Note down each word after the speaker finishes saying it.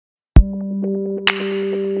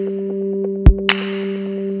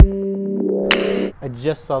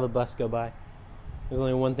just saw the bus go by. There's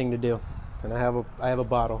only one thing to do, and I have a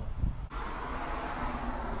bottle.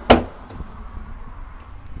 That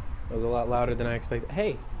was a lot louder than I expected.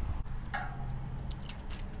 Hey.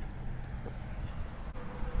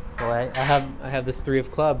 Well, I have this 3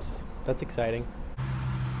 of clubs. That's exciting.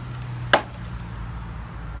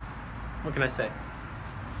 What can I say?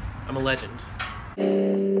 I'm a legend.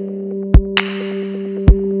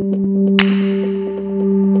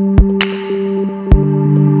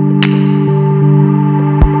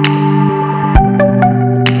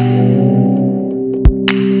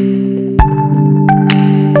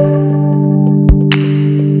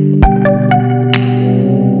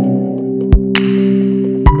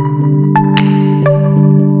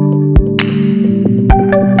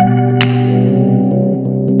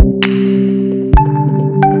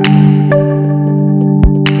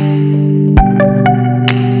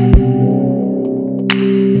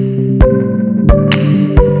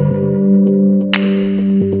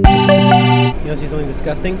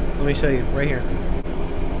 Disgusting? Let me show you right here.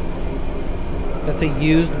 That's a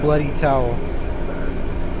used bloody towel.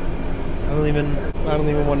 I don't even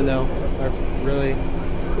want to know. I really,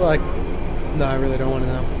 like, no, I really don't want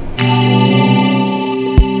to know.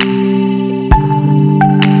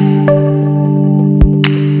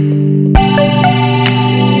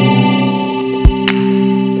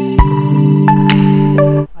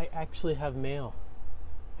 I actually have mail.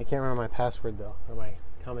 I can't remember my password though, or my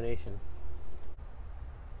combination.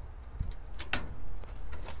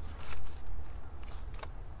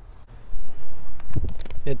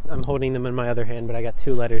 I'm holding them in my other hand, but I got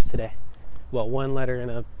 2 letters today. Well, 1 letter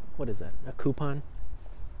and a, what is that? A coupon?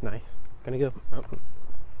 Nice. Gonna go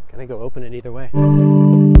open it either way. Gonna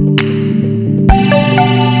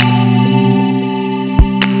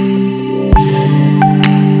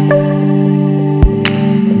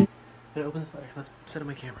open this letter. Let's set up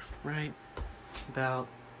my camera. Right about,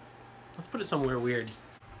 let's put it somewhere weird.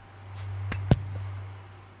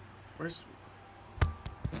 Where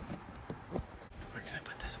can I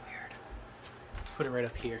put this weird? Let's put it right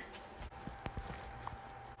up here.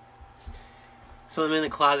 So I'm in the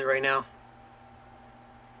closet right now.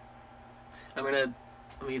 I'm gonna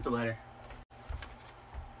get the letter.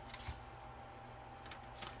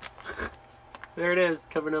 There it is,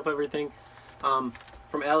 covering up everything. From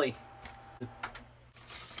Ellie.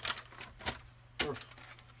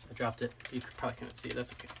 I dropped it. You probably couldn't see it.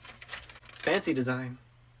 That's okay. Fancy design.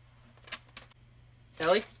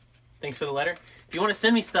 Ellie, thanks for the letter. If you want to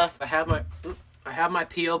send me stuff, I have my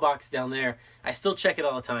P.O. box down there. I still check it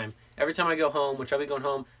all the time. Every time I go home, which I'll be going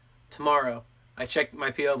home tomorrow, I check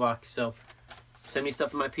my P.O. box. So send me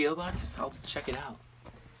stuff in my P.O. box. I'll check it out.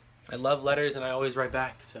 I love letters and I always write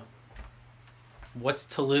back. So what's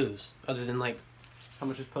to lose other than, like, how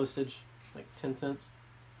much is postage? Like 10 cents.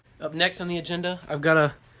 Up next on the agenda, I've got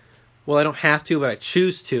to, well, I don't have to, but I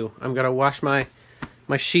choose to. I'm gonna wash my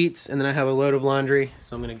sheets, and then I have a load of laundry.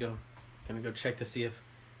 So I'm gonna go check to see if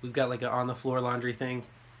we've got like a on the floor laundry thing. I'm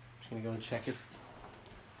just gonna go and check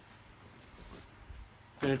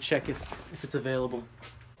if it's available.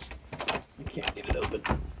 I can't get it open.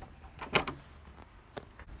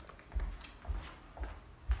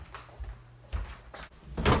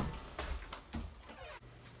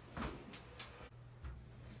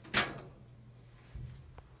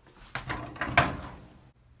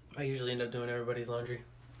 I usually end up doing everybody's laundry.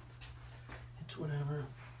 It's whatever.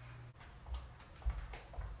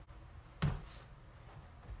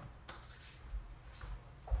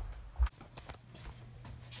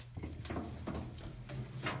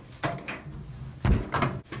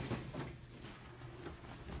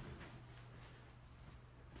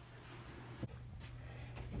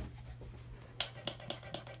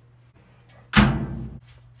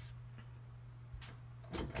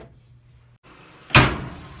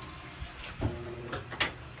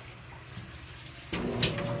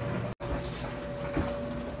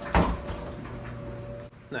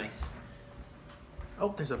 Nice.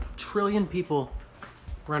 Oh, there's a trillion people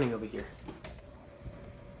running over here.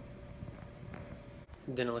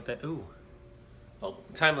 Didn't look that. Ooh. Oh,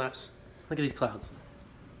 time lapse. Look at these clouds.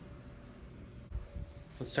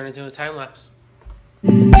 Let's turn it into a time lapse.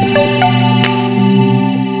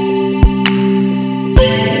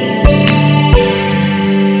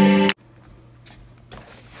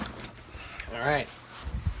 All right.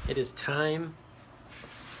 It is time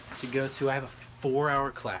to go to, I have a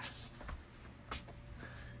 4-hour class.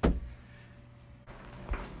 I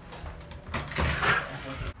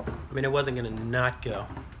mean, I wasn't gonna not go,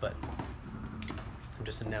 but I'm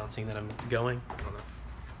just announcing that I'm going. I don't know.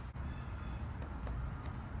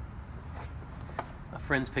 A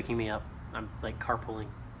friend's picking me up. I'm like carpooling.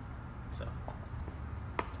 So.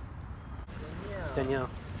 Danielle.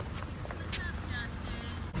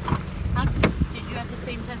 How did you have the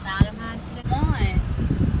same test Adam had today? What?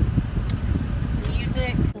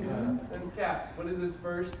 Music. Spence Cap, what is this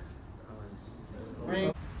first?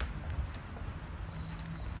 Ring.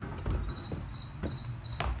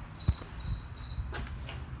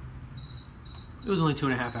 It was only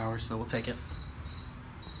 2.5 hours, so we'll take it.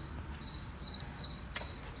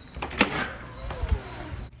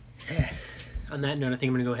 On that note, I think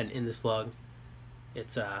I'm gonna go ahead and end this vlog.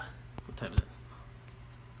 It's what time is it?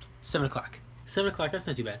 7 o'clock. 7 o'clock, that's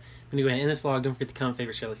not too bad. I'm gonna go ahead and end this vlog. Don't forget to comment,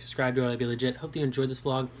 favorite, share, like, subscribe, do all that, be legit. Hope that you enjoyed this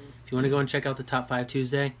vlog. If you wanna go and check out the Top 5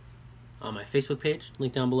 Tuesday on my Facebook page,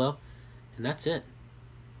 link down below. And that's it.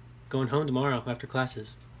 Going home tomorrow after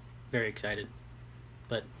classes. Very excited.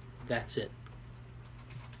 But that's it.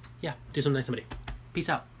 Yeah, do something nice, somebody. Peace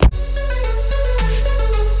out.